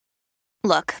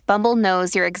Look, Bumble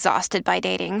knows you're exhausted by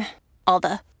dating. All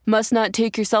the must not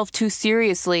take yourself too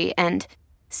seriously and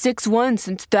 6'1"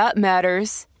 since that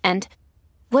matters. And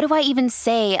what do I even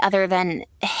say other than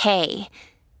hey?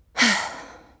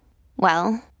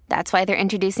 Well, that's why they're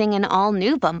introducing an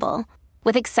all-new Bumble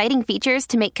with exciting features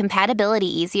to make compatibility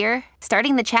easier,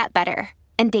 starting the chat better,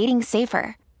 and dating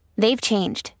safer. They've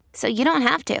changed, so you don't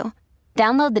have to.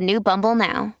 Download the new Bumble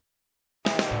now.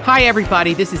 Hi,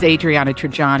 everybody. This is Adriana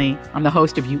Trajani. I'm the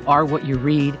host of You Are What You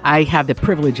Read. I have the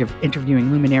privilege of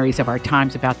interviewing luminaries of our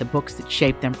times about the books that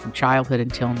shaped them from childhood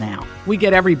until now. We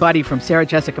get everybody from Sarah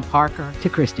Jessica Parker to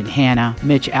Kristen Hanna,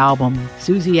 Mitch Albom,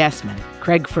 Susie Essman,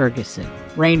 Craig Ferguson,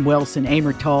 Rainn Wilson,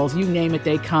 Amor Tolls, you name it,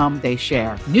 they come, they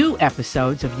share. New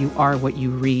episodes of You Are What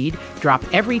You Read drop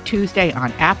every Tuesday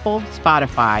on Apple,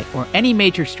 Spotify, or any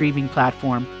major streaming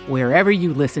platform wherever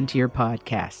you listen to your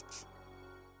podcasts.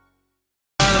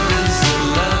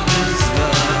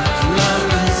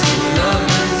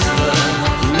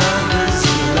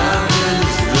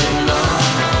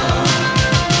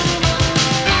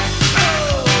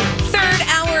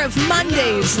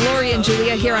 Lori and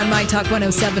Julia here on My Talk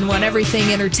 1071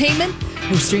 Everything Entertainment.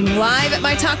 We're streaming live at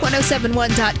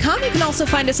MyTalk1071.com. You can also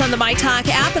find us on the My Talk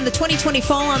app, and the 2020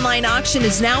 Fall Online Auction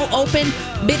is now open.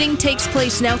 Bidding takes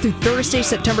place now through Thursday,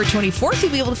 September 24th.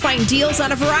 You'll be able to find deals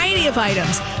on a variety of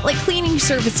items like cleaning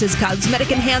services,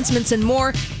 cosmetic enhancements, and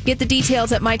more. Get the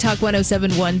details at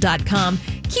MyTalk1071.com.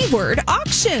 Keyword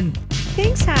auction.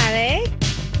 Thanks, Holly.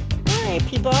 All right,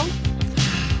 people.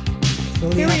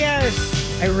 Here we are.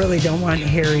 I really don't want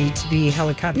Harry to be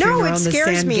helicoptering around the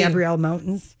San Gabriel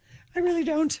Mountains. I really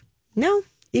don't. No.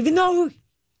 Even though,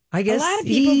 I guess a lot of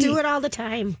people do it all the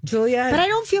time. Julia. But I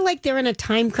don't feel like they're in a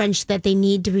time crunch that they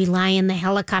need to rely on the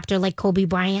helicopter like Kobe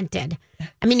Bryant did.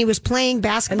 I mean, he was playing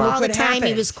basketball all the time. Happened.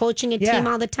 He was coaching a team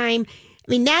all the time. I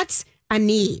mean, that's a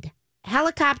need.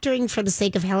 Helicoptering for the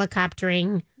sake of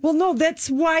helicoptering. Well, no, that's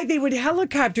why they would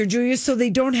helicopter, Julia, so they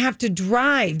don't have to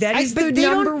drive. That is the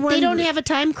number one. They don't have a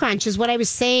time crunch, is what I was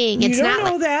saying. It's you don't not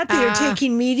know like, that. They're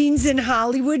taking meetings in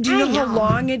Hollywood. Do you know how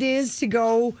long it is to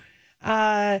go?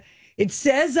 It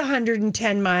says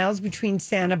 110 miles between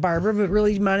Santa Barbara, but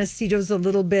really Montecito's a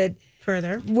little bit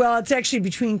further. Well, it's actually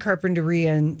between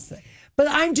Carpinteria and... But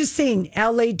I'm just saying,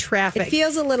 L.A. traffic. It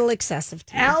feels a little excessive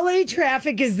to me. L.A.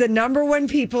 traffic is the number one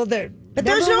people that... But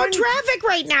there's no traffic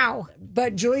right now.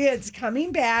 But, Julia, it's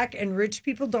coming back, and rich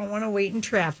people don't want to wait in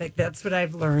traffic. That's what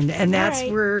I've learned. And that's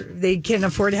where they can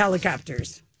afford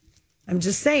helicopters. I'm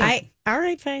just saying. All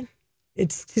right, fine.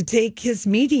 It's to take his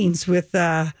meetings with,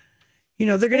 they're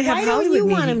going to have Hollywood meetings. Why don't you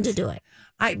want him to do it?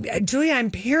 Julia, I'm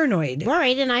paranoid. All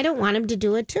right, and I don't want him to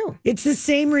do it too. It's the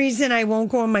same reason I won't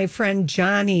go on my friend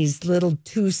Johnny's little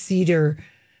 2-seater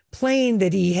plane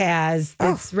that he has.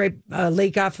 That's right,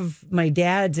 lake off of my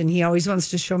dad's, and he always wants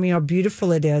to show me how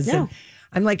beautiful it is. No. And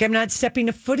I'm like, I'm not stepping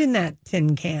a foot in that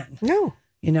tin can. No.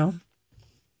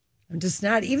 I'm just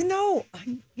not, even though,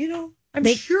 I'm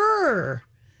sure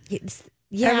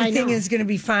everything is going to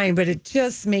be fine, but it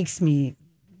just makes me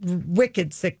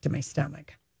wicked sick to my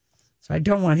stomach. So I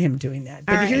don't want him doing that.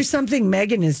 But here's something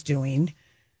Megan is doing.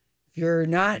 If you're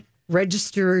not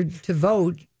registered to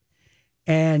vote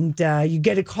and you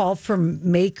get a call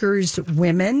from Makers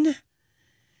Women,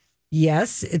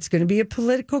 yes, it's going to be a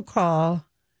political call.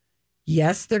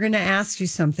 Yes, they're going to ask you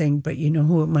something, but you know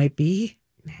who it might be?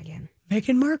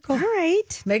 Meghan Markle. All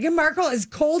right. Meghan Markle is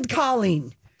cold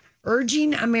calling,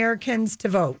 urging Americans to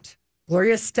vote.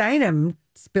 Gloria Steinem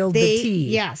spilled the tea.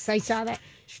 Yes, I saw that.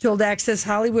 She told Access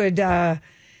Hollywood that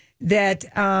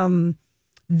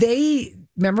they,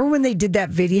 remember when they did that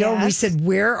video? Yes. We said,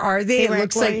 where are they? It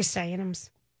looks Gloria like Steinem's.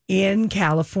 In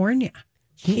California.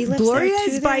 She lives Gloria there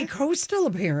too, is bi-coastal,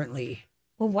 apparently.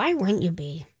 Well, why wouldn't you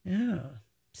be? Yeah.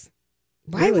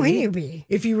 Why wouldn't you be?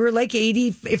 If you were like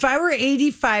 80, if I were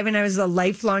 85 and I was a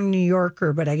lifelong New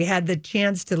Yorker, but I had the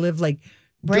chance to live like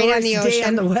right on the Doris Day ocean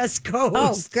on the West Coast.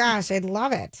 Oh, gosh, I'd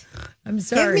love it. I'm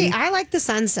sorry. I like the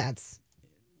sunsets.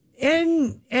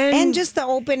 And just the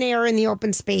open air and the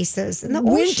open spaces. And the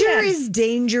winter ocean. is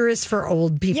dangerous for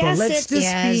old people. Yes, Let's it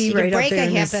just is. be You right can up break there a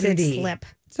in the hip and city. slip.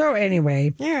 So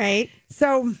anyway. All right.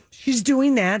 So she's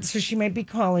doing that. So she might be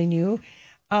calling you.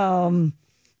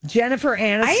 Jennifer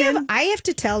Aniston. I have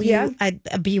to tell you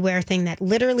a beware thing that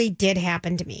literally did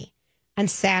happen to me on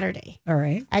Saturday. All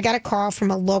right. I got a call from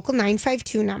a local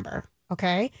 952 number.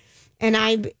 Okay.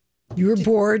 And you were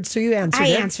bored, so you answered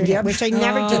it. I answered it, which I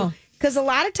never do. Because a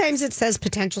lot of times it says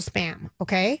potential spam.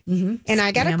 Okay. Mm-hmm. And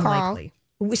I got a call. Likely.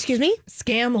 Excuse me?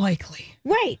 Scam likely.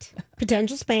 Right.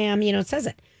 Potential spam. It says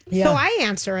it. Yeah. So I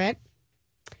answer it.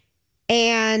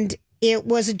 And it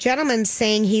was a gentleman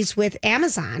saying he's with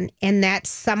Amazon and that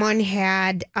someone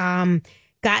had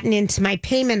gotten into my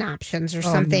payment options or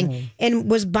something and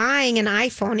was buying an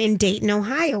iPhone in Dayton,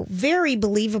 Ohio. Very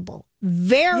believable.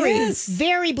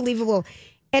 Very believable.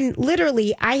 And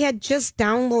literally, I had just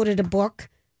downloaded a book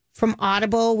from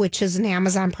Audible, which is an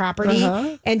Amazon property,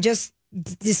 and just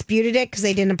disputed it because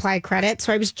they didn't apply credit.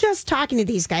 So I was just talking to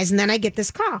these guys, and then I get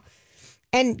this call.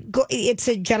 And it's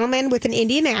a gentleman with an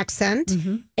Indian accent,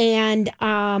 and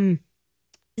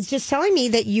it's just telling me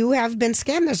that you have been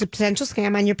scammed. There's a potential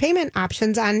scam on your payment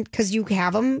options because you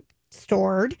have them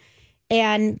stored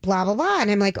and blah, blah, blah.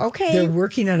 And I'm like, okay. They're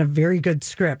working on a very good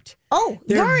script. Oh,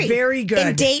 they're very good.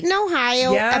 In Dayton,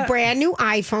 Ohio, a brand new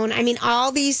iPhone. I mean,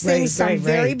 all these things sound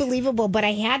very believable, but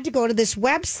I had to go to this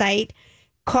website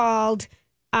called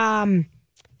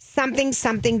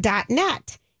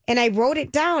something.net. And I wrote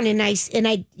it down and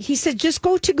he said, just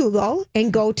go to Google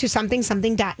and go to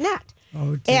something.net.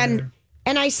 Oh, dear.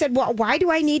 And I said, well, why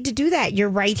do I need to do that? You're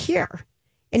right here.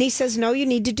 And he says, no, you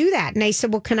need to do that. And I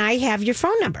said, well, can I have your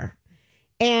phone number?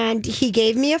 And he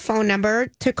gave me a phone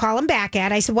number to call him back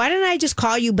at. I said, why don't I just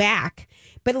call you back?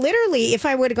 But literally, if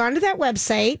I would have gone to that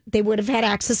website, they would have had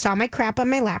access to all my crap on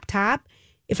my laptop.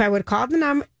 If I would have called the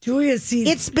number, Julia,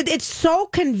 it's so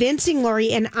convincing,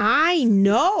 Lori, and I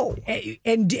know.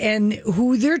 And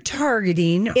who they're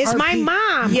targeting is my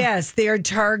mom. Yes, they are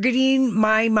targeting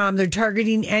my mom. They're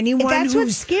targeting anyone that's who's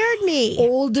what scared me.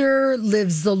 Older,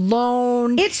 lives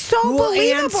alone. It's so will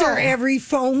believable. Answer every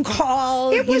phone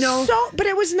call. It was but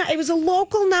it was not. It was a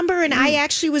local number, and I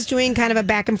actually was doing kind of a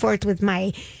back and forth with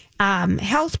my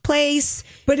health place.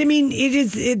 But I mean,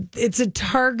 it's a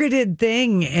targeted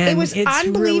thing, and it was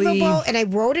unbelievable. Really... And I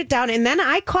wrote it down, and then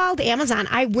I called Amazon.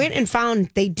 I went and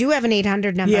found they do have an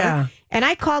 800 number, and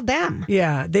I called them.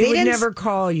 Yeah, they would never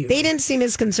call you. They didn't seem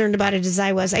as concerned about it as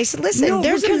I was. I said, "Listen,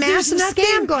 there's a massive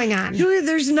scam going on, Julia.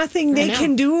 There's nothing they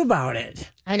can do about it."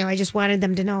 I know. I just wanted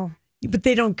them to know. But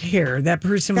they don't care. That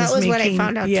person was making, what I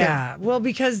found out. Yeah, too. Well,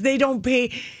 because they don't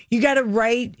pay. You got to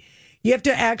write. You have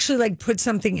to actually put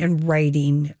something in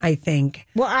writing, I think.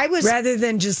 Well, rather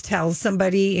than just tell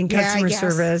somebody in customer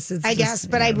service. I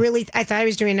thought I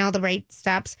was doing all the right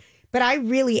steps. But I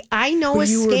know a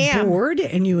scam. You were bored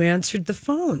and you answered the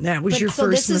phone. That was your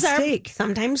first mistake.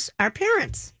 Sometimes our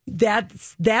parents.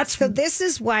 That's so. This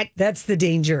is what. That's the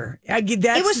danger.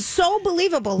 It was so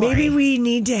believable. Lori. Maybe we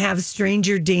need to have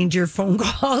stranger danger phone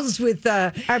calls with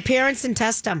our parents and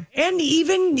test them. And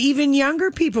even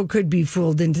younger people could be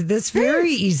fooled into this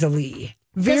very easily.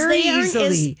 Very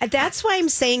easily. That's why I'm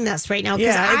saying this right now.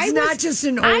 Yeah, it's not just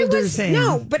an older thing.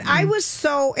 No, but I was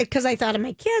because I thought of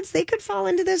my kids, they could fall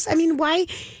into this. I mean, why?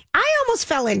 I almost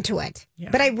fell into it,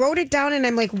 but I wrote it down and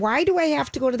I'm like, why do I have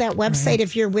to go to that website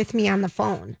if you're with me on the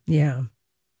phone? Yeah.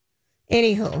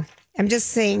 Anywho, I'm just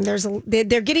saying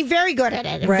they're getting very good at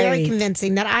it and very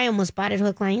convincing that I almost bought it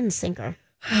hook, line, and sinker.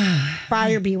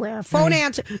 Buyer beware. Phone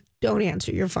answer. Don't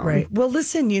answer your phone. Right. Well,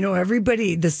 listen,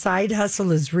 everybody, the side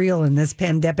hustle is real in this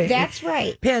pandemic. That's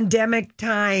right. Pandemic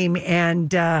time.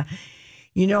 And, I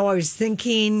was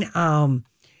thinking,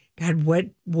 God,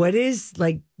 what is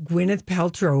like Gwyneth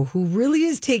Paltrow, who really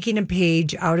is taking a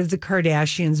page out of the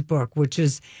Kardashians book, which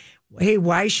is, hey,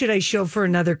 why should I show for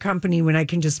another company when I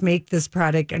can just make this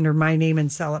product under my name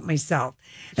and sell it myself?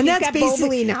 And that's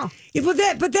basically now.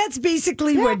 But that's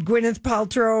basically what Gwyneth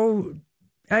Paltrow.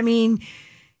 I mean,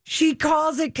 she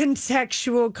calls it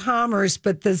contextual commerce,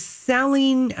 but the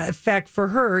selling effect for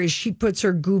her is she puts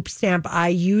her Goop stamp. I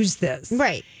use this.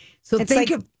 Right. So it's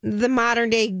think of the modern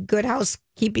day Good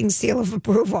Housekeeping seal of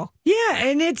approval. Yeah,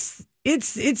 and it's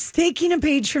taking a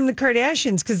page from the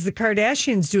Kardashians because the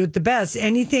Kardashians do it the best.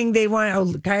 Anything they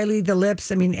want, Kylie, the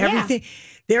lips, I mean, everything.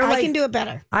 They're I can do it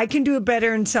better. I can do it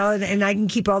better and sell it, and I can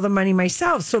keep all the money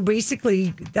myself. So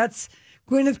basically, that's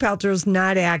Gwyneth Paltrow's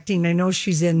not acting. I know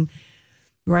she's in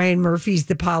Ryan Murphy's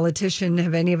The Politician.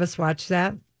 Have any of us watched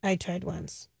that? I tried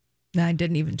once. No, I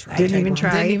didn't even try. Didn't even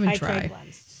try. I tried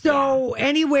once. So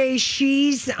anyway,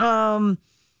 she's and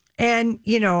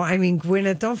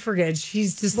Gwyneth, don't forget,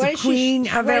 she's just the queen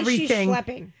of everything.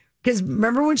 Because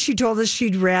remember when she told us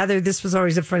this was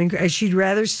always a funny, she'd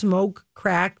rather smoke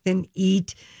crack than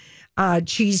eat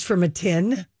cheese from a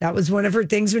tin. That was one of her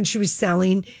things when she was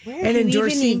selling and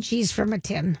endorsing. Even eat cheese from a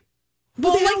tin.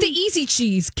 Well, like the easy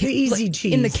cheese. The easy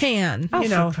cheese. In the can. Oh,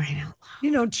 for crying out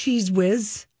loud. Cheese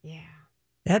whiz.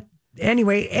 Yeah.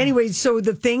 Anyway, so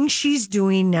the thing she's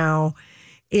doing now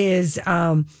is,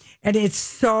 and it's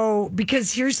so,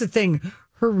 because here's the thing,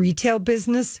 her retail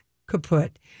business,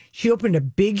 kaput. She opened a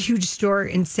big, huge store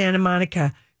in Santa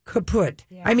Monica, kaput.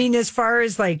 Yeah. I mean, as far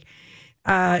as like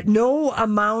no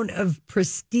amount of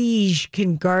prestige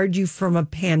can guard you from a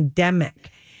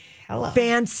pandemic. Hello.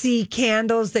 Fancy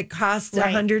candles that cost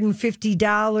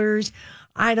 $150.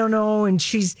 I don't know. And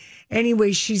she's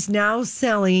now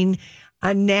selling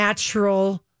a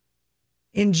natural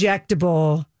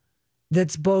injectable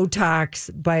that's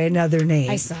Botox by another name.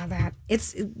 I saw that.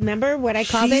 Remember what I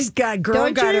called She's it? got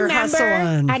Don't got you her remember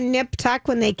hustle on Nip Tuck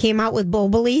when they came out with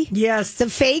Boboli? Yes. The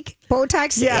fake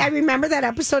Botox. Yeah. I remember that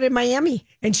episode in Miami.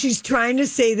 And she's trying to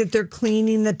say that they're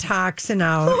cleaning the toxin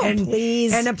out.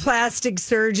 Please. And a plastic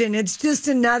surgeon. It's just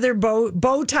another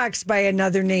Botox by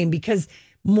another name because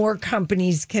more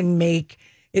companies can make.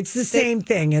 It's the same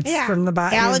thing. It's from the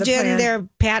bottom. Allergen, their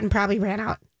patent probably ran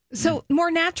out. So more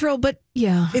natural, but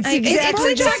yeah. It's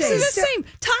exactly the same.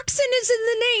 Toxin is in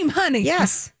the name, honey.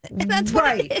 Yes. And that's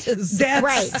what it is. That's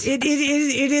right. It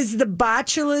is the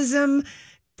botulism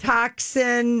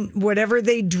toxin, whatever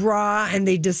they draw, and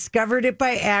they discovered it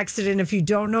by accident. If you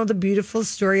don't know the beautiful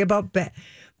story about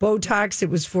Botox, it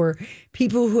was for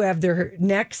people who have their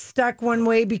necks stuck one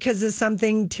way because of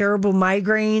something, terrible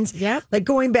migraines. Yep. Like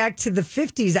going back to the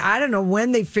 50s. I don't know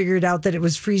when they figured out that it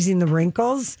was freezing the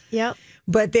wrinkles. Yep.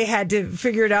 But they had to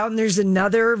figure it out. And there's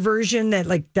another version that,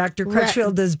 like, Dr.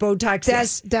 Crutchfield does Botox.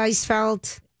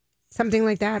 Dicefeld, something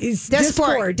like that. It's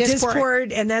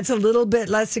Dysport, and that's a little bit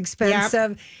less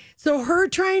expensive. Yep. So her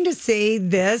trying to say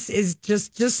this is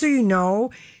just so you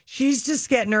know, she's just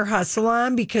getting her hustle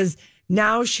on because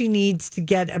now she needs to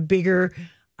get a bigger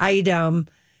item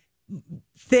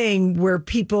thing where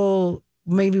people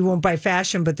maybe won't buy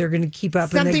fashion, but they're going to keep up.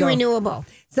 Something renewable.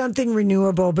 Something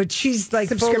renewable, but she's like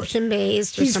subscription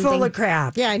based. She's full of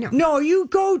crap. Yeah, I know. No, you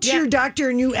go to your doctor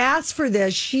and you ask for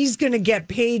this. She's going to get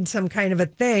paid some kind of a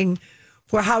thing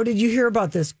for. How did you hear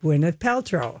about this, Gwyneth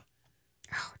Paltrow?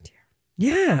 Oh dear.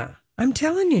 Yeah, I'm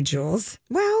telling you, Jules.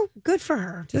 Well, good for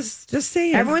her. Just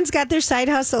saying. Everyone's got their side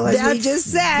hustle, as we just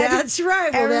said. That's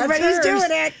right. Well, everybody's doing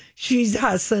it. She's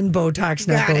hustling Botox,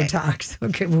 not Botox.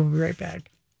 Okay, we'll be right back.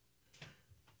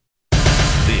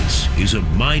 This is a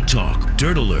My Talk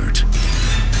Dirt Alert.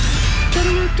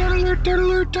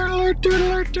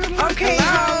 Okay,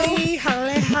 Holly. Hi,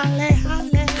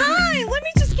 let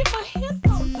me just get my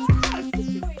headphones off.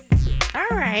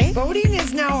 All right. Voting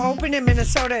is now open in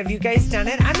Minnesota. Have you guys done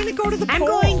it? I'm going to go to the polls. I'm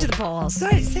going to the polls.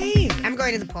 Same. I'm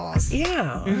going to the polls.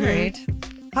 Yeah. All right.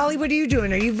 Holly, what are you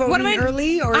doing? Are you voting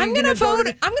early, or I'm going to vote?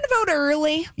 I'm going to vote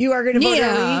early. You are going to vote early?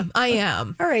 Yeah, I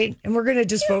am. All right, and we're going to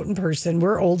just vote in person.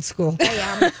 We're old school.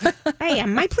 I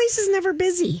am. My place is never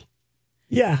busy.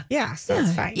 Yeah. Yeah, so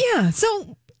it's fine. Yeah,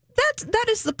 so that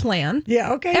is the plan.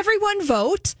 Yeah, okay. Everyone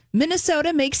vote.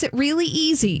 Minnesota makes it really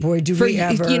easy. Boy, do we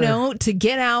ever. To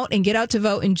get out to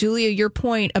vote. And Julia, your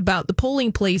point about the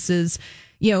polling places,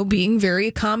 being very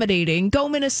accommodating. Go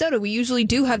Minnesota. We usually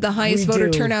do have the highest voter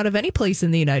turnout of any place in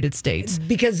the United States.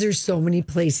 Because there's so many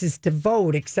places to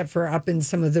vote, except for up in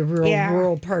some of the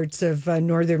rural parts of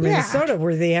northern Minnesota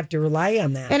where they have to rely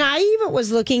on that. And I even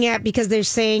was looking at, because they're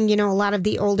saying, a lot of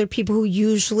the older people who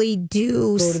usually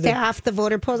do staff the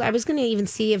voter polls, I was going to even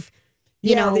see if,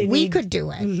 we could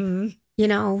do it.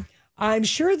 Mm-hmm. I'm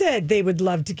sure that they would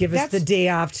love to give us the day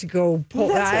off to go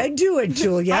poll. I'd do it,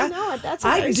 Julia. I know. That's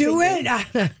what I'd do it.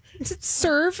 To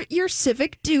serve your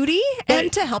civic duty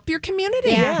and to help your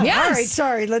community. Yeah. Yes. All right.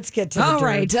 Sorry. Let's get to the dirt. All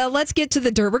right. Let's get to the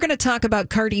dirt. We're going to talk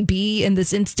about Cardi B and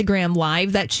this Instagram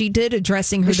live that she did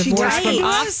addressing her divorce from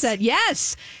Offset.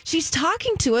 Yes. She's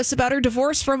talking to us about her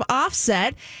divorce from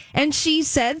Offset. And she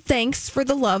said, thanks for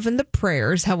the love and the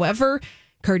prayers. However,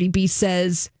 Cardi B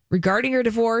says regarding her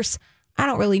divorce, I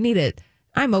don't really need it.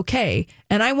 I'm okay.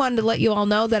 And I wanted to let you all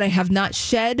know that I have not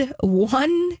shed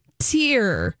one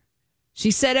tear.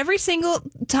 She said every single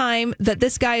time that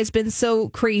this guy has been so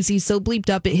crazy, so bleeped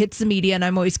up, it hits the media, and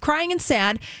I'm always crying and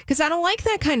sad because I don't like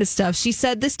that kind of stuff. She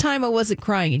said this time I wasn't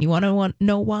crying, and you want to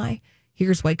know why?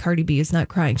 Here's why Cardi B is not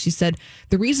crying. She said,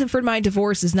 the reason for my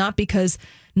divorce is not because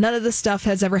none of this stuff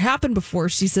has ever happened before.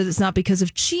 She said it's not because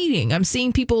of cheating. I'm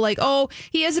seeing people like, oh,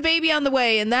 he has a baby on the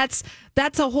way, and that's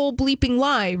a whole bleeping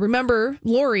lie. Remember,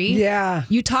 Lori? Yeah.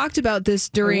 You talked about this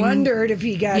during... I wondered if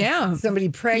he got somebody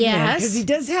pregnant. Because he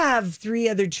does have 3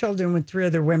 other children with 3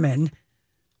 other women.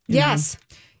 Yes.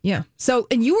 Yeah. So,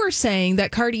 and you were saying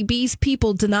that Cardi B's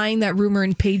people denying that rumor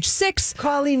in Page 6.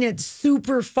 Calling it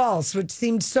super false, which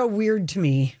seemed so weird to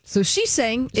me. So she's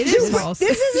saying it is false.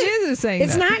 This isn't, she isn't saying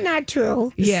it's that. not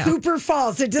true. Yeah. Super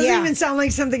false. It doesn't even sound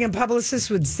like something a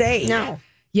publicist would say. No.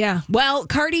 Yeah. Well,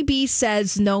 Cardi B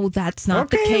says, no, that's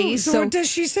not the case. So what does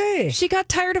she say? She got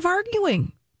tired of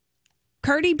arguing.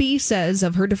 Cardi B says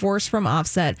of her divorce from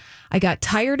Offset, I got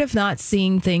tired of not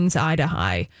seeing things eye to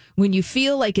eye. When you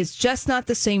feel like it's just not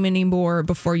the same anymore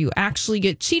before you actually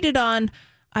get cheated on,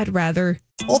 I'd rather...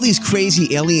 All these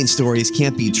crazy alien stories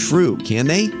can't be true, can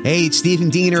they? Hey, it's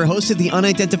Stephen Diener, host of the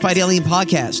Unidentified Alien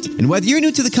Podcast. And whether you're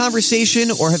new to the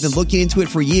conversation or have been looking into it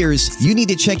for years, you need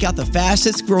to check out the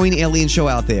fastest growing alien show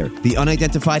out there, the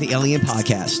Unidentified Alien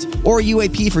Podcast, or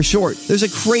UAP for short. There's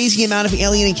a crazy amount of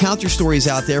alien encounter stories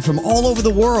out there from all over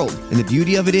the world. And the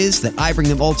beauty of it is that I bring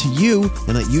them all to you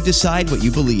and let you decide what you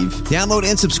believe. Download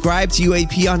and subscribe to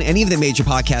UAP on any of the major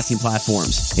podcasting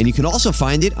platforms. And you can also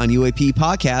find it on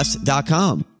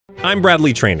UAPpodcast.com. I'm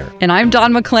Bradley Trainer. And I'm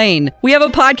Don McClain. We have a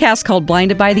podcast called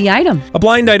Blinded by the Item. A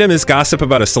blind item is gossip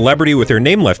about a celebrity with their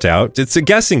name left out. It's a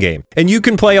guessing game, and you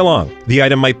can play along. The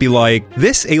item might be like,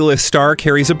 this A-list star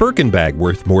carries a Birkin bag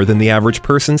worth more than the average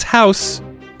person's house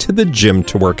to the gym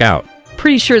to work out.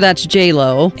 Pretty sure that's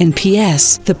J-Lo. And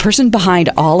P.S. the person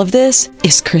behind all of this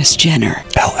is Kris Jenner,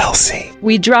 LLC.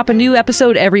 We drop a new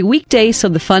episode every weekday so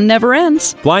the fun never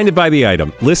ends. Blinded by the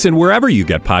Item. Listen wherever you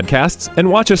get podcasts and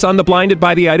watch us on the Blinded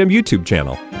by the Item YouTube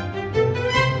channel.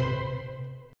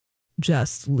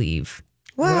 Just leave.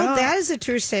 Well, that is a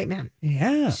true statement.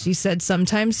 Yeah. She said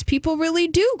sometimes people really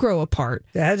do grow apart.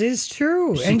 That is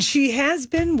true. And she has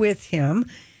been with him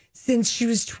since she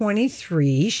was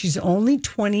 23. She's only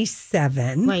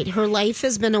 27. Right. Her life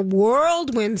has been a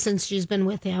whirlwind since she's been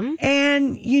with him.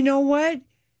 And you know what?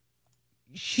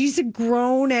 She's a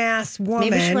grown-ass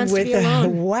woman with a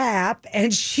WAP.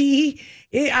 And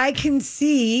I can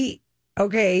see,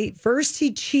 okay, first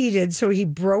he cheated, so he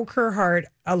broke her heart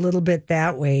a little bit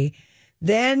that way.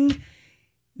 Then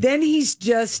he's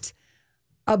just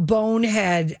a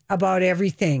bonehead about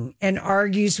everything and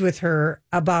argues with her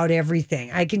about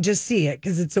everything. I can just see it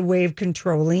because it's a way of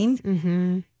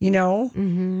controlling, you know?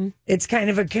 Mm-hmm. It's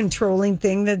kind of a controlling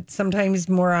thing that sometimes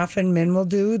more often men will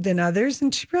do than others.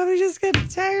 And she probably just got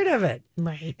tired of it.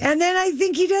 Right. And then I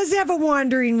think he does have a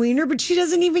wandering wiener, but she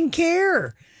doesn't even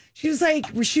care. She was like,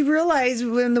 she realized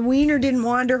when the wiener didn't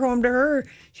wander home to her,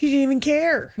 she didn't even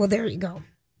care. Well, there you go.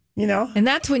 You know? And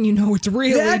that's when you know it's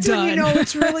really That's done. when you know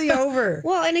it's really over.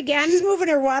 Well, and again, she's moving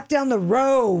her WAP down the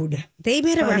road. They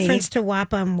made a reference to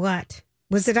WAP on what?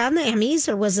 Was it on the Emmys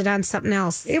or was it on something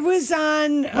else? It was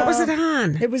on... What was it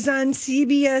on? It was on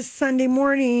CBS Sunday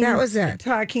Morning. That was it.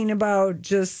 Talking about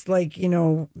just like, you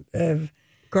know...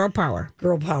 girl power.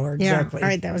 Girl power, exactly. Yeah. All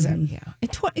right, that was it. Yeah.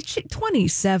 It's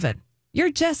 27.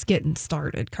 You're just getting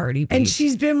started, Cardi B. And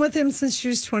she's been with him since she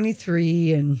was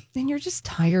 23. And you're just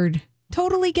tired.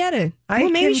 Totally get it. Well,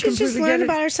 maybe she's just learned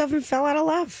about herself and fell out of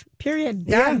love. Period.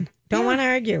 Done. Don't want to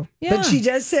argue. Yeah. But she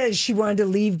does say she wanted to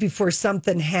leave before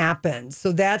something happened.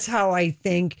 So that's how I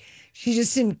think she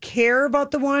just didn't care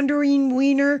about the wandering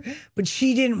wiener, but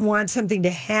she didn't want something to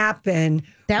happen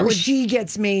where she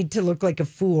gets made to look like a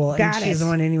fool. And she doesn't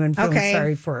want anyone feeling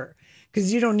sorry for her.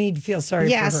 Because you don't need to feel sorry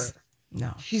for her.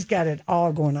 No. She's got it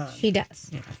all going on. She does.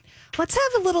 Yeah. Let's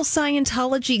have a little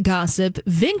Scientology gossip,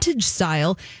 vintage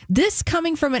style. This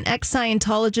coming from an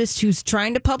ex-Scientologist who's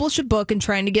trying to publish a book and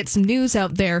trying to get some news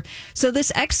out there. So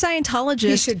this ex-Scientologist...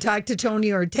 You should talk to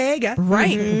Tony Ortega.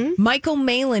 Right. Mm-hmm. Michael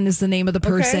Malin is the name of the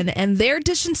person. Okay. And they're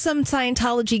dishing some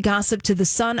Scientology gossip to the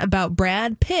Sun about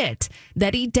Brad Pitt,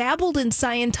 that he dabbled in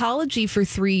Scientology for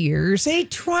 3 years. They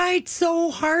tried so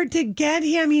hard to get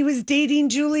him. He was dating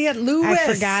Juliette Lewis.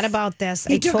 I forgot about this.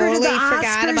 He took her to the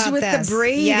Oscars with this. the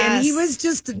braid. Yes. And he was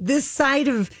just this side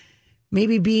of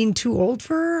maybe being too old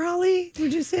for her, Holly,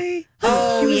 would you say?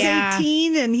 Oh, he was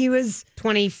 18 and he was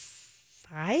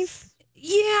 25?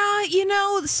 Yeah, you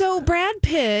know, so Brad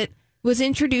Pitt was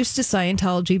introduced to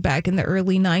Scientology back in the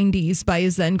early 90s by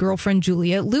his then girlfriend,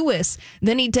 Juliette Lewis.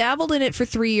 Then he dabbled in it for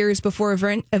 3 years before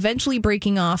eventually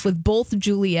breaking off with both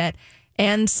Juliette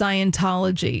and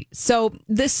Scientology. So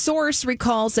this source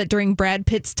recalls that during Brad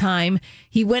Pitt's time,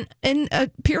 he went in a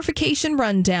purification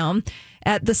rundown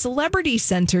at the Celebrity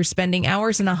Center, spending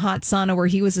hours in a hot sauna where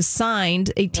he was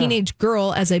assigned a teenage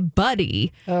girl as a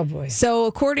buddy. Oh, boy. So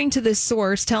according to this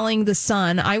source telling The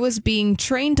Sun, I was being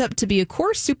trained up to be a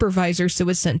course supervisor, so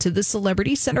was sent to the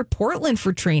Celebrity Center Portland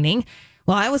for training.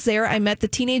 While I was there, I met the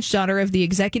teenage daughter of the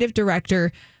executive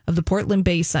director of the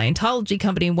Portland-based Scientology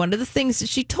company. And one of the things that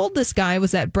she told this guy was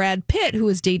that Brad Pitt, who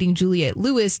was dating Juliette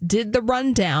Lewis, did the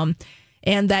rundown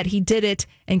and that he did it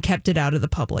and kept it out of the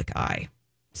public eye.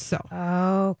 So.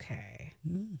 Okay.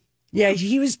 Yeah,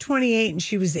 he was 28 and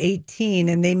she was 18,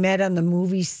 and they met on the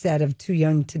movie set of Too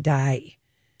Young to Die.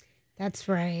 That's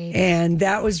right. And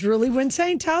that was really when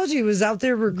Scientology was out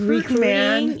there recruiting,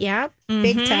 man. Yep.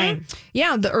 Big time.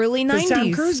 Yeah, the early 90s.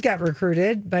 Tom Cruise got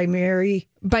recruited by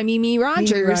Mimi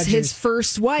Rogers, his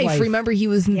first wife. Remember,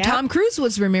 Tom Cruise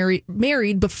was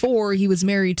married before he was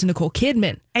married to Nicole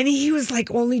Kidman. And he was like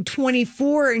only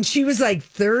 24 and she was like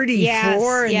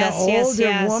 34 and the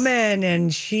older woman.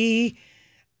 And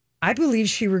I believe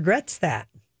she regrets that.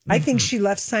 I think she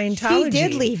left Scientology. He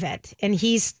did leave it, and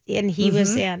he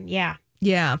was in. Yeah.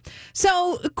 Yeah.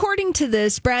 So, according to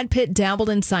this, Brad Pitt dabbled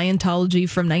in Scientology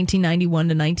from 1991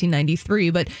 to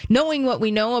 1993. But knowing what we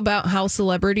know about how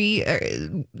celebrity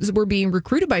were being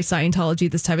recruited by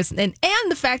Scientology this time, and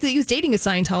the fact that he was dating a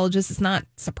Scientologist is not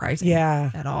surprising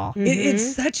at all.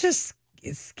 It's such a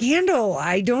scandal.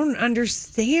 I don't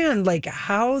understand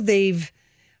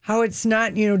how it's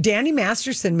not, Danny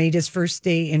Masterson made his first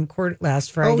day in court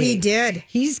last Friday. Oh, he did.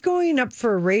 He's going up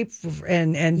for a rape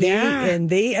and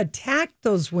they attacked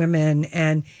those women,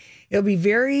 and it'll be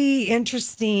very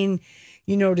interesting,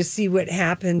 to see what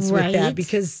happens with that,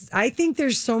 because I think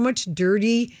there's so much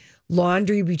dirty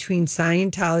laundry between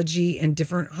Scientology and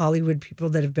different Hollywood people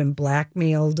that have been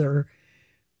blackmailed or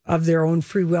of their own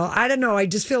free will. I don't know. I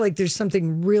just feel like there's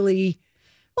something really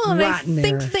and I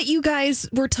think that you guys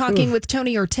were talking with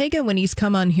Tony Ortega when he's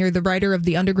come on here, the writer of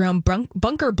the Underground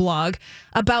Bunker blog,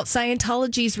 about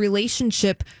Scientology's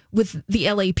relationship with the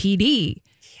LAPD.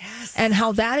 Yes. And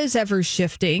how that is ever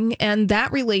shifting, and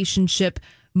that relationship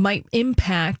might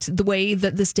impact the way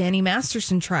that this Danny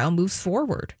Masterson trial moves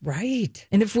forward. Right.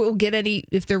 And if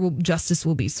justice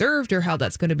will be served, or how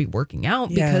that's going to be working out,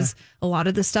 because a lot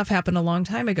of this stuff happened a long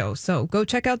time ago. So go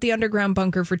check out the Underground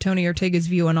Bunker for Tony Ortega's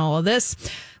view on all of this.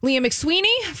 Leah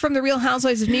McSweeney from the Real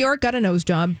Housewives of New York got a nose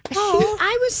job. Oh,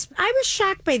 I was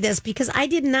shocked by this because I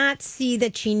did not see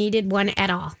that she needed one at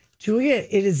all. Julia,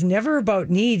 it is never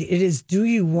about need. It is do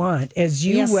you want, as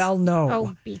you well know.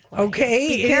 Oh, be quiet.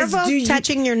 Okay? Be careful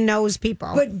touching your nose,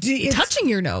 people. But touching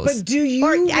your nose. But do you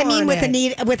want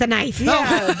with a knife.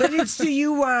 Yeah, but it's do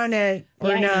you want it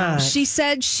or not? She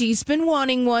said she's been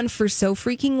wanting one for so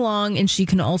freaking long, and she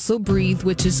can also breathe,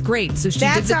 which is great. So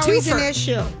that's did the always twofer. An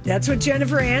issue. That's what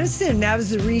Jennifer Aniston, that was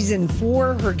the reason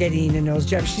for her getting a nose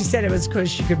job. She said it was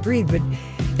because she could breathe, but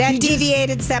that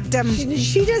deviated septum.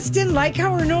 She just didn't like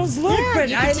how her nose looked,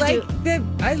 but I like that.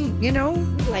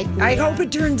 I hope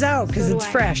it turns out because it's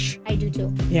fresh. I do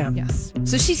too. Yeah. Yes.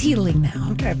 So she's healing now.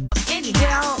 Okay.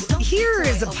 Well, here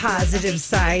is a positive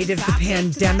side of the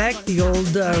pandemic. The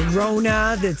old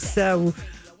Rona that's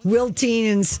wilting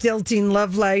and stilting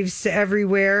love lives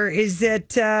everywhere is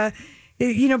that,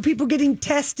 people getting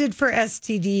tested for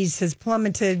STDs has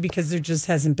plummeted because there just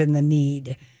hasn't been the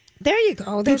need. There you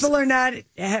go. People are not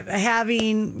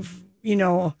having,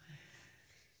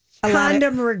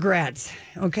 condom regrets,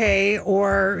 okay?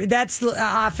 Or that's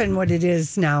often what it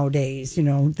is nowadays, the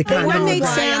condom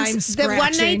regrets. The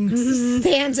one-night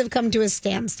stands have come to a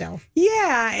standstill.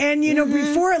 Yeah, and,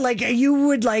 before, you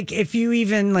would, if you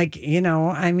even,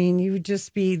 you would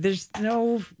just be, there's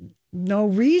no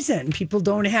reason. People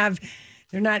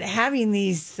they're not having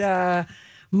these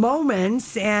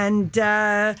moments, and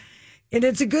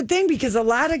it's a good thing because a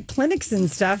lot of clinics and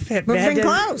stuff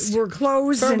were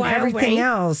closed and everything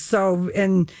else. So,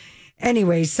 and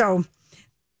anyway, so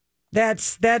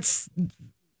that's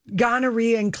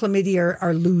gonorrhea and chlamydia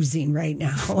are losing right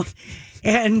now.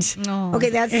 And okay,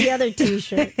 that's the other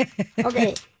T-shirt.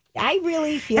 Okay, I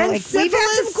really feel like we've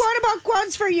had some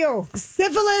quotes for you.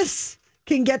 Syphilis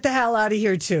can get the hell out of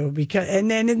here too, and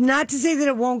then not to say that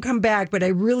it won't come back, but I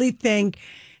really think.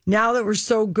 Now that we're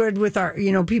so good with our,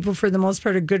 people for the most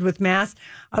part are good with masks,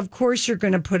 of course you're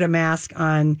going to put a mask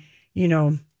on,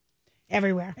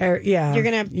 everywhere. You're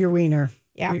going to. Your wiener.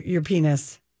 Yeah. Your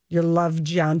penis. Your Love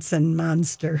Johnson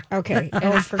monster. Okay.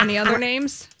 Any other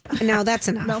names? No, that's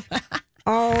enough. No.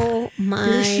 Oh, my.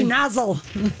 Your schnozzle.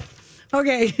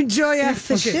 Okay, Julia.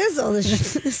 The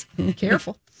shizzle.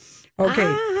 Careful. Okay.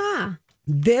 Uh-huh.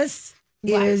 This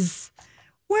is...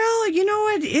 Well, you know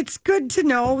what? It's good to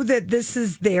know that this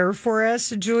is there for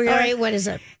us, Julia. All right, what is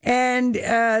it? And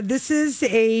this is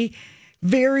a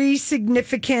very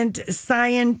significant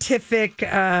scientific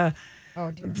thing.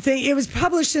 It was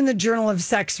published in the Journal of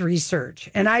Sex Research,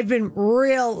 and I've been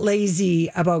real lazy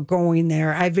about going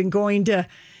there. I've been going to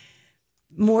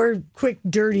more quick,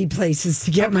 dirty places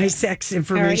to get my sex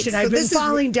information. Right, so I've been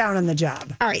falling down on the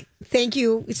job. All right. Thank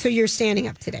you. So you're standing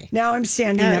up today. Now I'm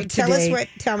standing up today.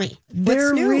 Tell me.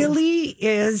 There really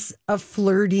is a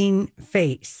flirting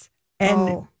face.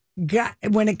 And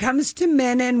when it comes to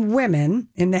men and women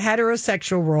in the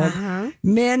heterosexual world,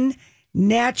 men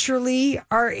naturally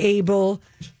are able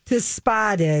to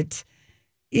spot it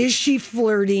is she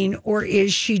flirting or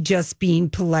is she just being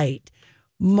polite?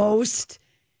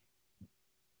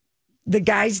 The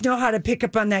guys know how to pick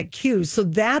up on that cue. So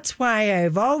that's why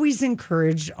I've always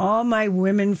encouraged all my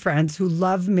women friends who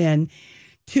love men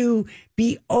to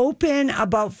be open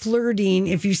about flirting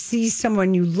if you see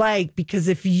someone you like, because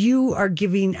if you are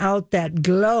giving out that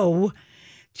glow,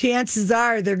 chances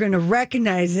are they're going to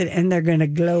recognize it and they're going to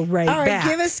glow right back. All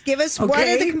right, give us what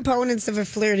are the components of a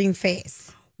flirting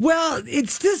face? Well,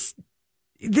 it's just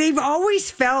they've always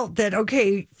felt that,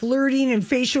 okay, flirting and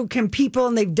facial people,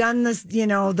 and they've done this,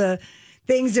 the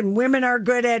things, and women are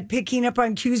good at picking up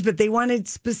on cues, but they wanted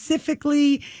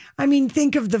specifically,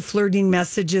 think of the flirting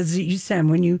messages that you send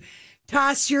when you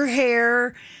toss your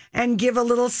hair and give a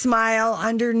little smile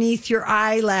underneath your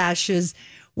eyelashes,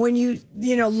 when you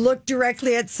look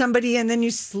directly at somebody and then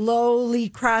you slowly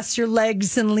cross your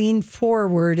legs and lean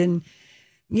forward, and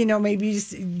maybe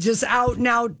just out and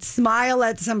out smile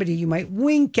at somebody. You might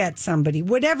wink at somebody.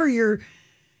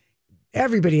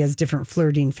 Everybody has different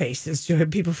flirting faces.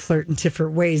 People flirt in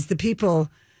different ways. The people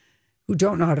who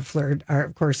don't know how to flirt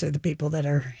are the people that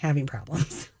are having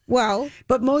problems. Well,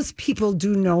 but most people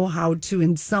do know how to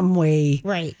in some way.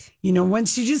 Right.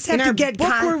 Once you just have to get. In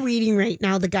our book we're reading right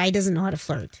now, the guy doesn't know how to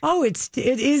flirt. Oh, it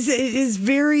is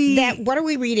very. What are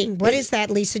we reading? What is that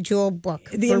Lisa Jewell book?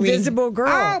 The Invisible Girl.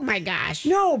 Oh my gosh.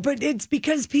 No, but it's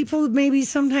because people maybe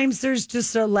sometimes there's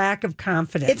just a lack of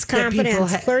confidence. It's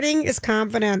confidence. Flirting is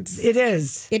confidence. It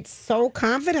is. It's so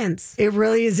confidence. It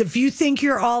really is. If you think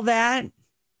you're all that.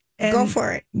 And go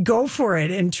for it. Go for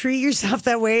it and treat yourself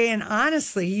that way. And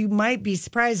honestly, you might be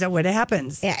surprised at what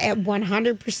happens. At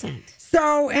 100%.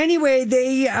 So anyway,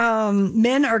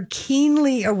 men are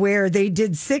keenly aware. They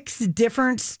did 6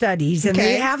 different studies, and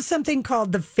they have something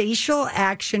called the Facial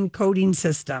Action Coding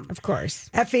System. Of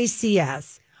course.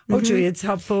 FACS. Oh, Julia, it's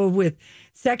helpful with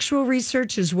sexual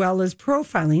research as well as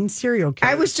profiling serial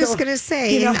killers. I was just going to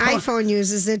say, an iPhone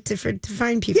uses it to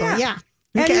find people. Yeah.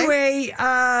 Okay. Anyway,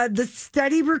 the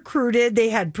study they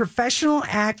had professional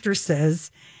actresses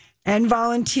and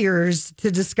volunteers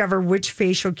to discover which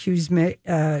facial cues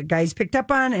guys picked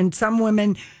up on. And some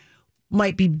women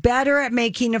might be better at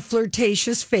making a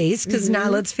flirtatious face, because now,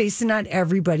 let's face it, not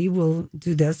everybody will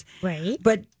do this. Right.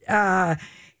 But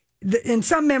and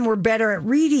some men were better at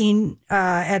reading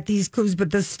at these clues.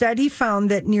 But the study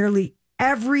found that nearly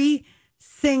every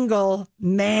single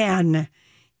man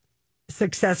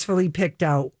successfully picked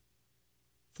out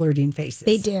flirting faces.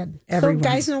 They did. Everyone. So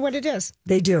guys know what it is.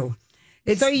 They do.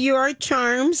 So your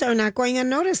charms are not going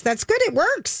unnoticed. That's good. It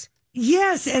works.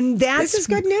 Yes, and this is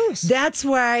good news. That's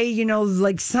why,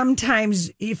 sometimes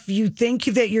if you think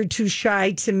that you're too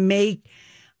shy to make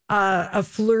a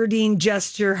flirting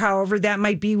gesture, however that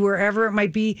might be, wherever it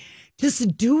might be,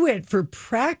 just do it for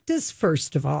practice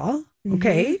first of all.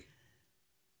 Okay?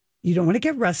 You don't want to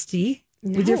get rusty.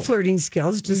 No. With your flirting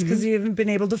skills, just because you haven't been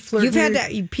able to flirt.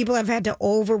 People have had to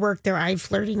overwork their eye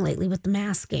flirting lately with the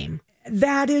mask game.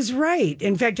 That is right.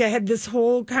 In fact, I had this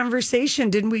whole conversation,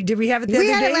 didn't we? Did we have it the other day?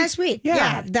 We had it last week.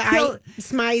 Yeah. The eye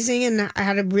smizing and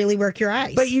how to really work your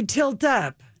eyes. But you tilt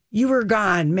up. You were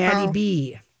gone, Maddie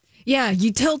B. Yeah,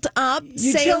 you tilt up,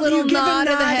 say a little nod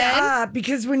of the head. Up,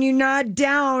 because when you nod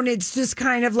down, it's just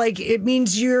kind of like, it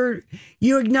means you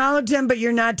acknowledge them, but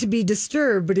you're not to be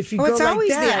disturbed. But if you go like that. It's always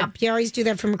the up. You always do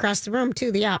that from across the room,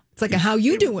 too, the up. It's like a how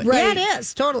you doing. Right. Yeah, it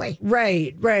is, totally.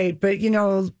 Right. But,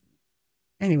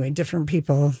 anyway, different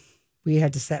people. We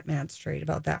had to set Matt straight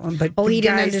about that one. But he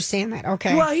didn't understand that.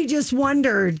 Okay. Well, he just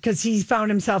wondered because he found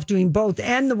himself doing both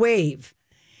and the wave.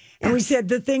 And we said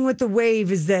the thing with the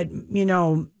wave is that,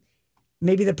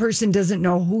 maybe the person doesn't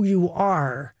know who you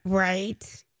are.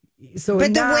 Right. So,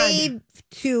 but the wave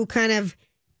too kind of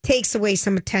takes away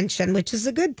some attention, which is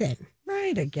a good thing.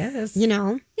 Right, I guess.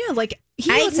 Yeah, like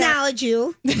I acknowledge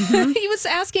you. He was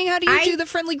asking, how do you do the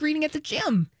friendly greeting at the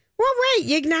gym? Well, right.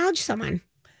 You acknowledge someone.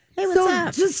 Hey, what's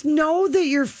up? Just know that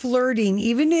you're flirting.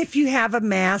 Even if you have a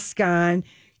mask on,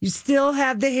 you still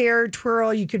have the hair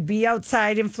twirl. You could be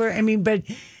outside and flirt. But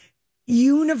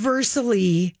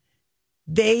universally,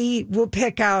 they will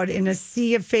pick out in a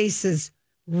sea of faces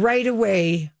right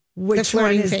away which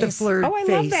one is the flirt face. Oh, I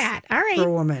love that. All right. For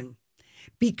a woman.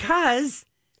 Because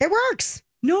it works.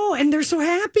 No, and they're so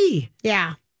happy.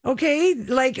 Yeah. Okay,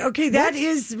 that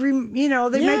is, they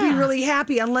might be really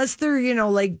happy unless they're,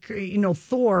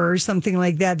 Thor or something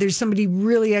like that. There's somebody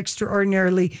really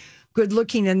extraordinarily good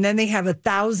looking, and then they have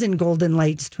 1,000 golden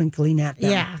lights twinkling at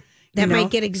them. Yeah, that might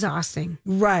get exhausting.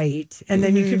 Right, and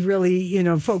then you could really,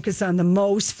 focus on the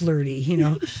most flirty.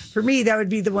 For me, that would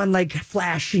be the one like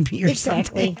flashing me or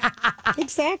something.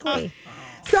 Exactly.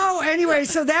 So anyway,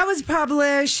 so that was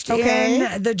published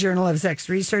in the Journal of Sex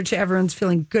Research. Everyone's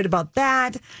feeling good about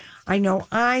that. I know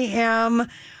I am.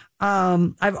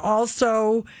 I've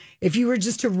also, if you were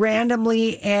just to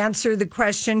randomly answer the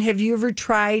question, have you ever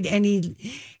tried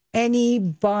any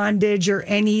bondage or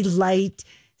any light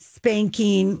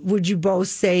spanking? Would you both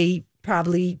say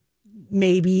probably,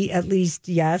 maybe, at least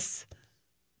yes?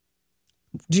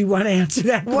 Do you want to answer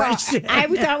that question? I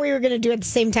thought we were going to do it at the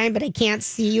same time, but I can't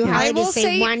see you. I will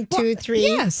say 1, 2, 3.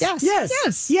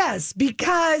 Yes.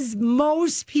 Because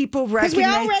most people recognize. Because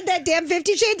we all read that damn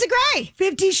 50 Shades of Grey.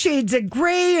 50 Shades of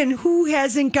Grey, and who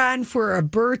hasn't gone for a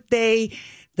birthday?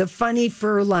 The funny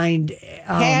fur-lined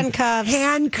handcuffs,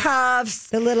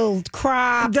 the little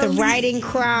crop, the riding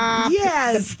crop,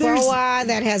 yes, the boa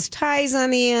that has ties on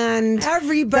the end,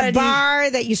 everybody, the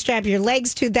bar that you strap your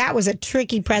legs to. That was a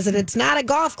tricky present. It's not a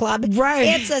golf club,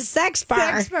 right? It's a sex bar.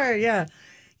 Sex bar, yeah.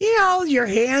 You know, your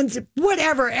hands,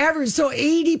 whatever, ever. So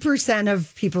 80%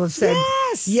 of people have said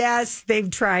yes,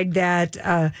 they've tried that,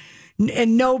 and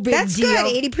no big That's deal.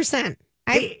 That's good, 80%.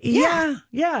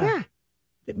 Yeah.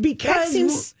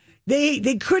 Because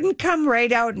they couldn't come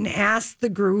right out and ask the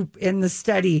group in the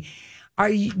study,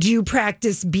 do you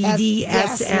practice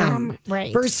BDSM?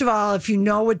 Right. First of all, if you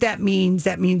know what that means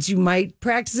you might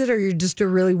practice it, or you're just a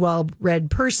really well-read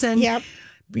person. Yep.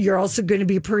 You're also going to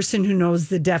be a person who knows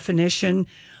the definition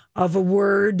of a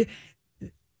word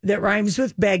that rhymes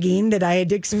with begging that I had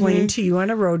to explain to you on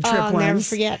a road trip once. I'll never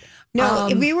forget.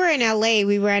 No, we were in LA.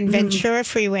 We were on Ventura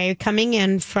Freeway coming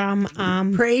in from.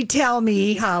 Pray tell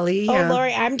me, Holly. Oh,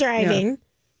 Lori, I'm driving.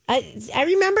 Yeah. I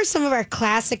remember some of our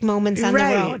classic moments on the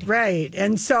road. Right.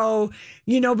 And so,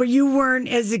 but you weren't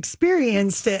as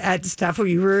experienced at stuff where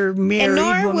you were married. And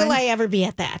nor woman. will I ever be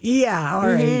at that. Yeah, all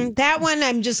right. That one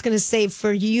I'm just going to save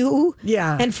for you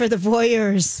and for the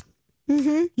voyeurs.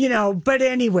 Mm-hmm. But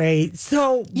anyway,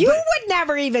 so you would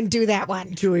never even do that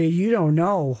one, Julia. You don't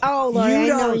know. Oh, Lori, I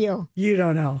know you. You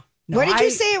don't know. No, what did you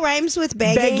say? It rhymes with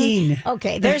begging. Begging.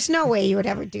 Okay, there's no way you would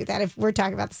ever do that if we're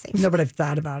talking about the same. No, but I've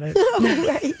thought about it. Oh,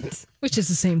 right. Which is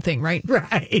the same thing, right?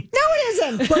 Right. No, it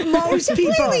isn't. But most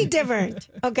people completely different.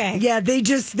 Okay. Yeah, they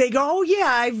go, oh yeah,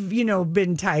 I've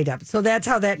been tied up. So that's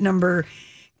how that number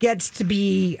gets to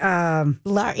be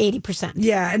 80%.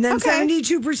 Yeah, and then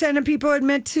 72% of people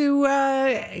admit to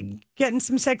getting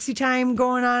some sexy time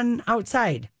going on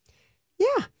outside.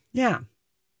 Yeah.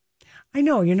 I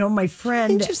know, my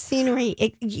friend. Change of scenery.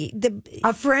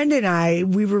 A friend and I,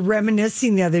 we were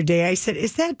reminiscing the other day. I said,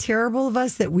 is that terrible of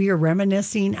us that we are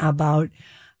reminiscing about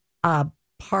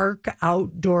Park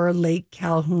Outdoor Lake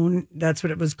Calhoun? That's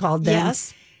what it was called then.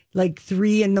 Yes. Like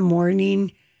 3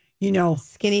 a.m,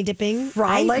 skinny dipping.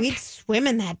 Frolic. We'd swim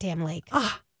in that damn lake.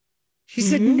 She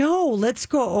said, no, let's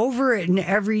go over it in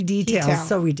every detail.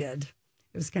 So we did.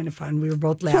 It was kind of fun. We were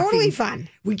both laughing. Totally fun.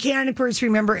 We can't, of course,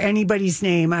 remember anybody's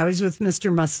name. I was with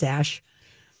Mr. Mustache.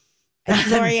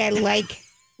 Lori,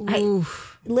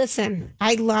 listen,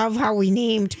 I love how we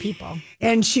named people.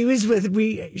 And she was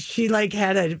she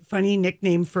had a funny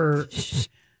nickname for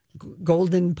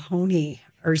Golden Pony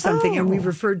or something. And we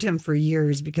referred to him for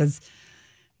years because,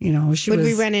 Would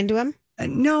we run into him?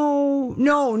 No,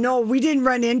 we didn't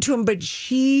run into him, but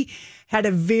she had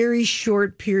a very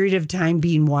short period of time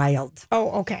being wild.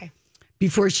 Oh, okay.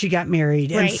 Before she got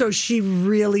married. Right. And so she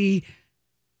really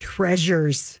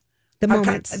treasures the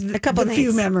moments, a couple of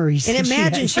few memories. And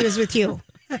imagine she was with you.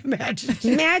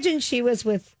 Imagine she was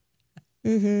with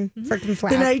freaking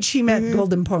Flat. the night she met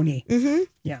Golden Pony. Mm-hmm.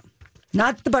 Yeah.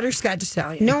 Not the Butterscotch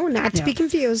Stallion. No, not to be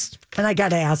confused. And I got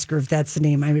to ask her if that's the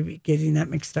name. I may be getting that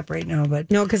mixed up right now, but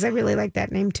no, because I really like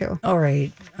that name too. All right.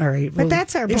 But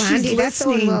that's our Blondie. That's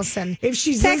Owen Wilson. If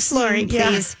she's text Lori,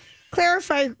 please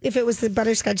clarify if it was the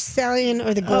Butterscotch Stallion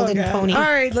or the Golden Pony. All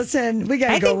right, listen, we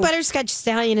got to go. I think Butterscotch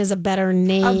Stallion is a better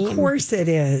name. Of course it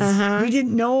is. We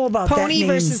didn't know about that Pony name.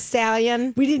 versus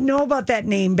Stallion. We didn't know about that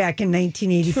name back in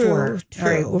 1984. True. All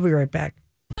right, we'll be right back.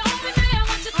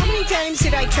 How many times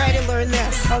did I try to learn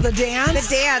this? Oh, the dance?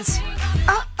 The dance.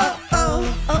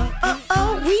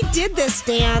 We did this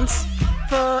dance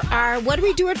for our, what did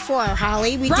we do it for,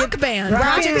 Holly? We Rock did Band.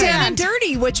 Project Down and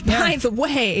Dirty, which, by the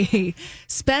way,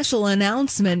 special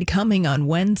announcement coming on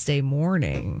Wednesday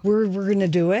morning. We're going to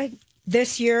do it?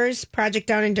 This year's Project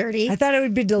Down and Dirty. I thought it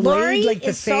would be delayed Lori like the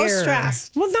is fair. so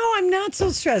stressed. Well, no, I'm not so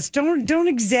stressed. Don't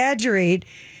exaggerate.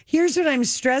 Here's what I'm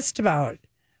stressed about.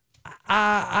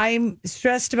 I'm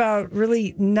stressed about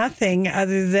really nothing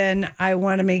other than I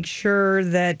want to make sure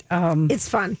that it's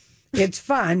fun. It's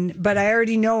fun, but I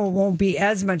already know it won't be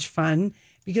as much fun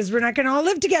because we're not going to all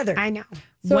live together. I know.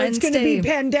 So it's going to be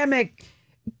pandemic.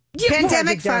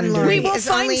 Pandemic fun, Lori. We will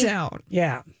find out.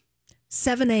 Yeah.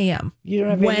 7 a.m. You don't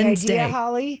have Wednesday. any idea,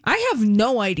 Holly? I have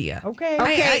no idea. Okay.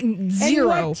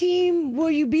 Zero. And what team will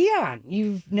you be on?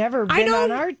 You've never been on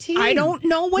our team. I don't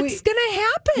know what's going to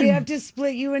happen. We have to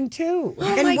split you in two.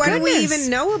 Oh, and my what do we goodness.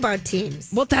 even know about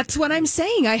teams? Well, that's what I'm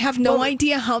saying. I have no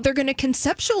idea how they're going to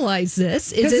conceptualize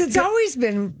this. Because it's always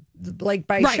been like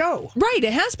by show. Right.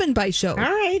 It has been by show. All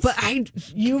right. But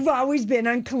You've always been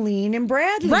on Colleen and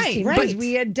Bradley's team. But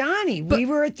we had Donnie. We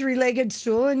were a three-legged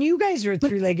stool, and you guys were a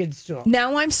three-legged stool.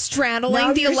 now I'm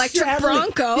straddling the electric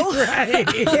Bronco. Right.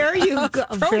 There you go.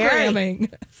 Programming.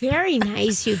 Very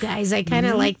nice, you guys. I kind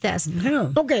of like this.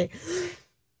 Yeah. Okay.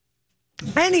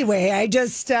 Anyway, I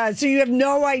just, so you have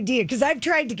no idea, because I've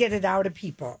tried to get it out of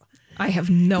people. I have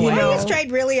no idea. I just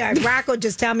tried really hard. Rocco,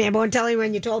 just tell me. I won't tell you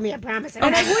when you told me. I promise. And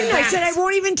I wouldn't. I said I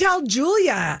won't even tell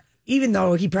Julia, even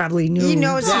though he probably knew. He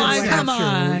knows that it. was Come not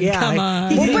on, true. Yeah, come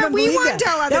on. He Well, didn't but we believe won't that.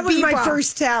 tell other That was my people.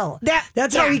 first tell.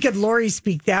 That's yeah. how he could Lori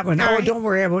speak that one. All right. Don't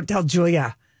worry, I won't tell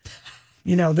Julia.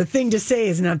 You know, the thing to say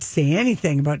is not to say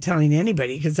anything about telling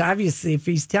anybody, because obviously if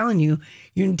he's telling you,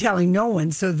 you're telling no one.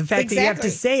 So the fact that you have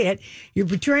to say it, you're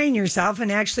betraying yourself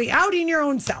and actually outing your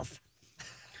own self.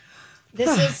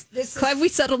 This is Glad we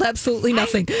settled absolutely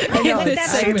nothing. I know.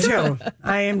 That's I am so too.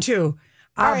 I am too.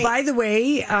 right. By the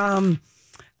way,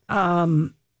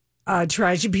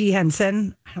 Taraji P.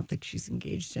 Henson, I don't think she's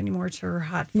engaged anymore to her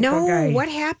hot football guy. what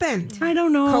happened? I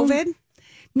don't know. COVID?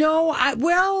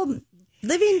 No,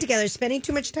 Living together, spending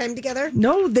too much time together?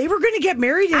 no, they were going to get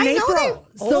married in I know April.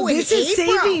 they- So in this is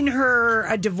April. saving her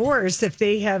a divorce if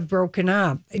they have broken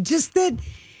up. Just that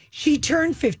she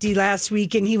turned 50 last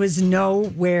week and he was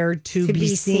nowhere to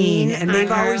be seen. And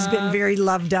they've always been very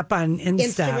loved up on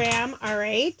Instagram, all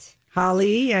right.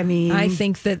 Holly, I mean, I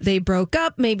think that they broke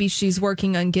up. Maybe she's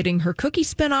working on getting her cookie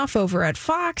spinoff over at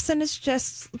Fox, and it's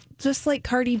just like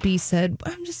Cardi B said.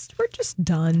 We're just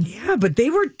done. yeah, but they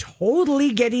were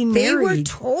totally getting They were married.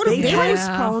 totally- They Yeah.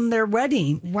 postponed their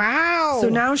wedding. Wow. So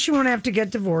now she won't have to get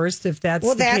divorced if that's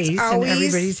Well, the that's case, always- and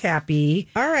everybody's happy.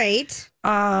 all right.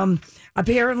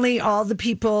 Apparently, all the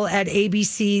people at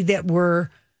ABC that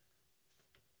were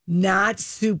not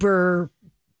super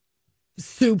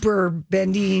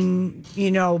bending,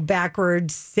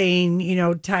 backwards, saying,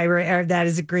 Tyra, that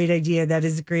is a great idea. That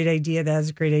is a great idea. That is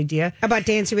a great idea. About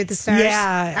Dancing with the Stars?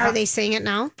 Yeah. Are they saying it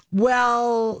now?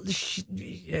 Well, she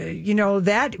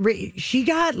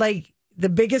got like the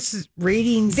biggest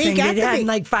ratings They thing got they'd the had in big-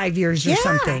 like 5 years or Yeah.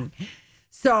 something.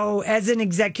 So as an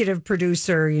executive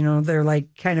producer, they're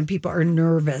like kind of people are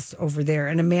nervous over there.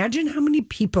 And imagine how many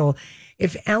people,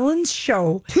 if Ellen's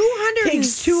show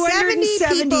 270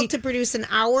 people to produce an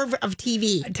hour of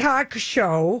TV. talk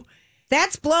show.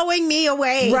 That's blowing me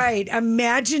away. Right.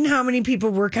 Imagine how many people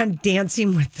work on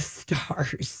Dancing with the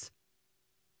Stars.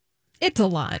 It's a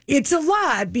lot. It's a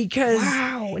lot because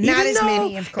Wow. even Not as though-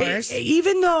 many, of course.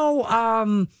 Even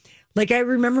though, like I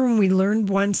remember when we learned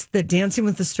once that Dancing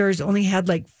with the Stars only had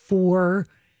like 4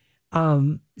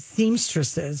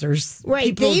 seamstresses or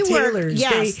Right, people, they work- tailors.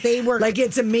 yes, they work like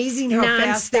it's amazing how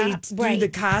fast they nonstop, do right. the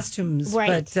costumes.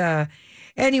 Right. But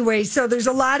anyway, so there's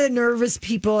a lot of nervous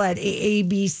people at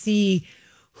ABC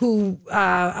who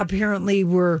apparently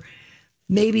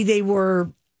maybe they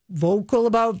were vocal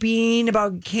about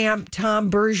Camp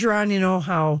Tom Bergeron.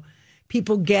 How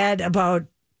people get about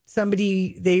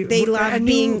somebody they love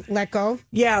being let go.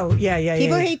 Yeah.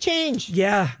 People hate change.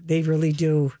 Yeah, they really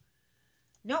do.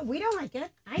 No, we don't like it.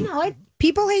 I know it.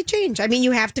 People hate change. I mean,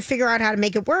 you have to figure out how to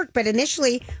make it work. But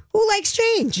initially, who likes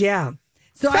change? Yeah.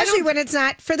 So Especially when it's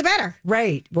not for the better.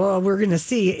 Right. Well, we're going to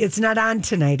see. It's not on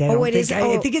tonight. I don't it think. is?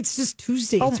 I think it's just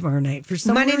Tuesday tomorrow night for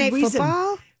some Monday weird Night reason.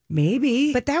 Football?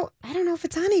 Maybe. But I don't know if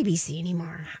it's on ABC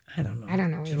anymore. I don't know. I don't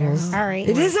know either. All right.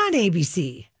 It is on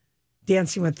ABC.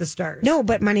 Dancing with the Stars. No,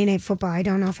 but Monday Night Football, I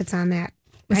don't know if it's on that.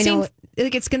 I know.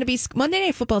 Like it's going to be Monday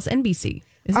Night Football's NBC.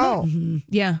 Isn't Oh. it?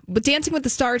 Yeah. But Dancing with the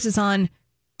Stars is on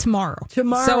tomorrow.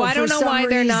 Tomorrow, So I don't for know some why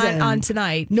they're not reason. on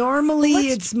tonight. Normally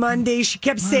it's Monday. She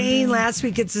kept saying last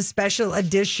week it's a special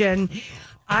edition.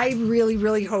 I really,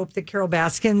 really hope that Carol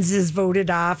Baskins is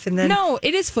voted off, and then No,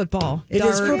 it is football. It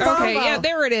is football? Okay, yeah,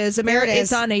 there it is. There it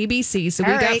is. It's on ABC, so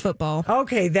All we got right. football.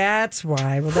 Okay, that's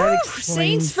why. Well, that Saints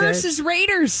explains versus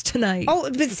Raiders tonight. Oh,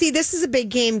 but see, this is a big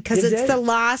game because Is it's it? the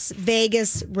Las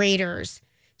Vegas Raiders.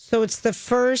 So it's the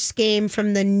first game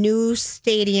from the new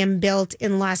stadium built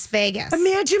in Las Vegas.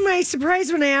 Imagine my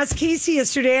surprise when I asked Casey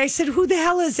yesterday. I said, "Who the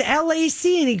hell is LAC?"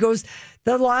 And he goes,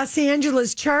 the Los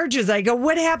Angeles Chargers. I go,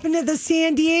 what happened to the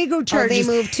San Diego Chargers?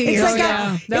 They moved 2 years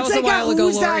ago. That was a while ago,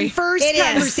 Lori. First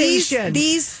conversation.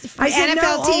 These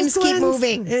NFL teams keep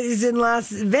moving. Is in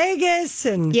Las Vegas,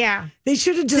 and they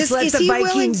should have just let the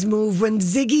Vikings move when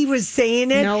Ziggy was saying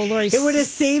it. No, Lori, it would have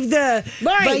saved the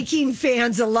Viking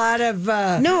fans a lot of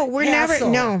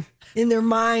in their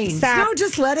minds. Stop. No,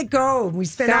 just let it go. We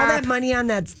spent all that money on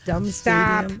that dumb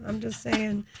stadium. I'm just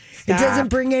saying. It doesn't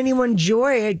bring anyone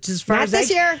joy. As far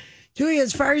as Julia,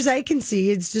 as far as I can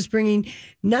see, it's just bringing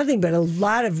nothing but a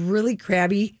lot of really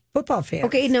crabby football fans.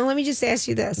 Okay, now let me just ask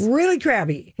you this. Really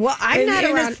crabby. Well, I'm not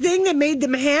around. And a thing that made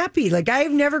them happy. Like,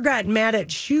 I've never gotten mad at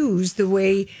shoes the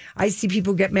way I see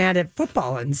people get mad at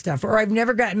football and stuff. Or I've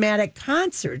never gotten mad at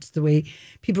concerts the way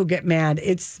people get mad.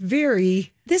 It's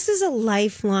very... This is a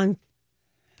lifelong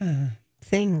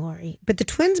thing, Lori. But the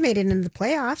Twins made it into the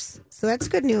playoffs, so that's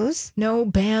good news. No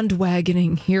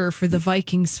bandwagoning here for the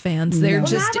Vikings fans. They're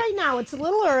not right now. It's a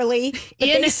little early.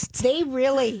 They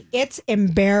really, it's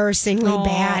embarrassingly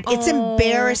bad. It's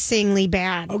embarrassingly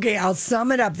bad. Okay, I'll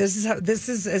sum it up. This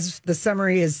is as the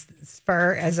summary as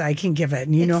far as I can give it.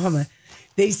 And you know how much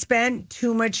they spent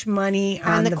too much money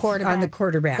on the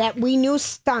quarterback that we knew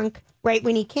stunk right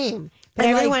when he came.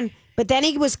 But but then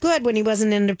he was good when he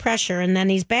wasn't under pressure, and then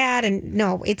he's bad. And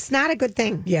no, it's not a good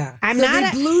thing. Yeah, they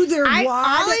blew their wad.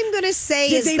 All I'm going to say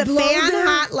is the fan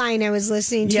hotline I was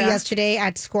listening to yesterday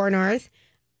at Score North.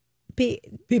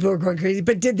 People are going crazy.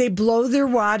 But did they blow their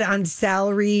wad on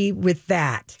salary with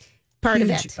that? Part of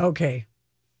it. Okay.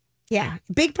 Yeah,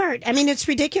 big part. I mean, it's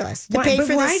ridiculous to why pay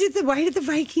for why did the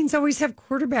Vikings always have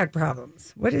quarterback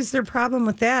problems? What is their problem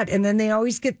with that? And then they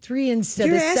always get 3 instead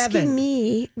of 7. You're asking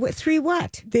me 3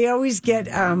 what? They always get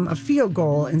a field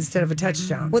goal instead of a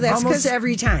touchdown. Well, that's almost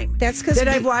every time. That's because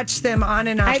I've watched them on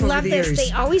and off over the years. I love this.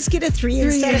 They always get a 3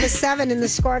 instead of a 7 in the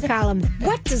score column.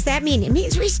 What does that mean? It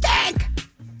means we stink.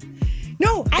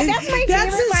 No, that's my favorite.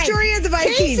 That's the story of the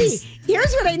Vikings. Casey,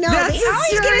 here's what I know. That's they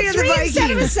always get a 3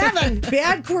 instead of a 7.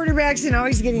 Bad quarterbacks and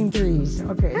always getting 3s.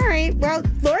 Okay. All right. Well,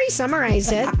 Lori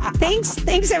summarized it.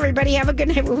 Thanks, everybody. Have a good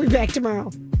night. We'll be back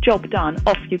tomorrow. Job done.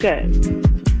 Off you go.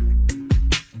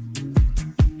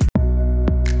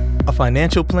 A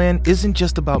financial plan isn't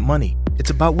just about money.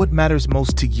 It's about what matters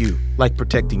most to you, like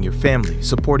protecting your family,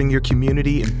 supporting your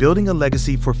community, and building a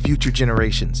legacy for future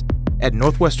generations. At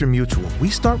Northwestern Mutual, we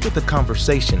start with a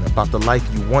conversation about the life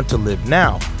you want to live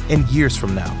now and years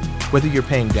from now. Whether you're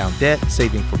paying down debt,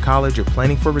 saving for college, or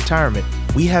planning for retirement,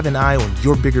 we have an eye on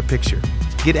your bigger picture.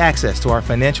 Get access to our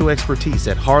financial expertise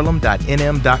at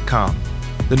harlem.nm.com.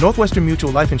 The Northwestern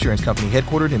Mutual Life Insurance Company,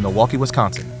 headquartered in Milwaukee,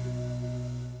 Wisconsin.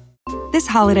 This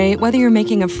holiday, whether you're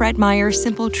making a Fred Meyer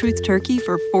Simple Truth Turkey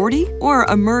for 40 or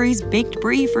a Murray's Baked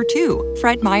Brie for 2,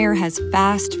 Fred Meyer has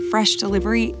fast, fresh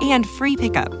delivery and free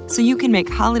pickup, so you can make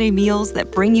holiday meals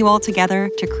that bring you all together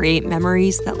to create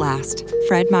memories that last.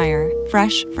 Fred Meyer,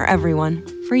 fresh for everyone.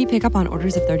 Free pickup on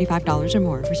orders of $35 or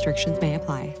more. Restrictions may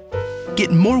apply. Get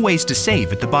more ways to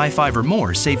save at the Buy 5 or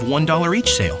More Save $1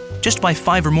 each sale. Just buy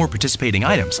 5 or more participating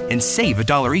items and save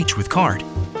 $1 each with card.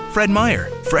 Fred Meyer,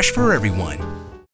 fresh for everyone.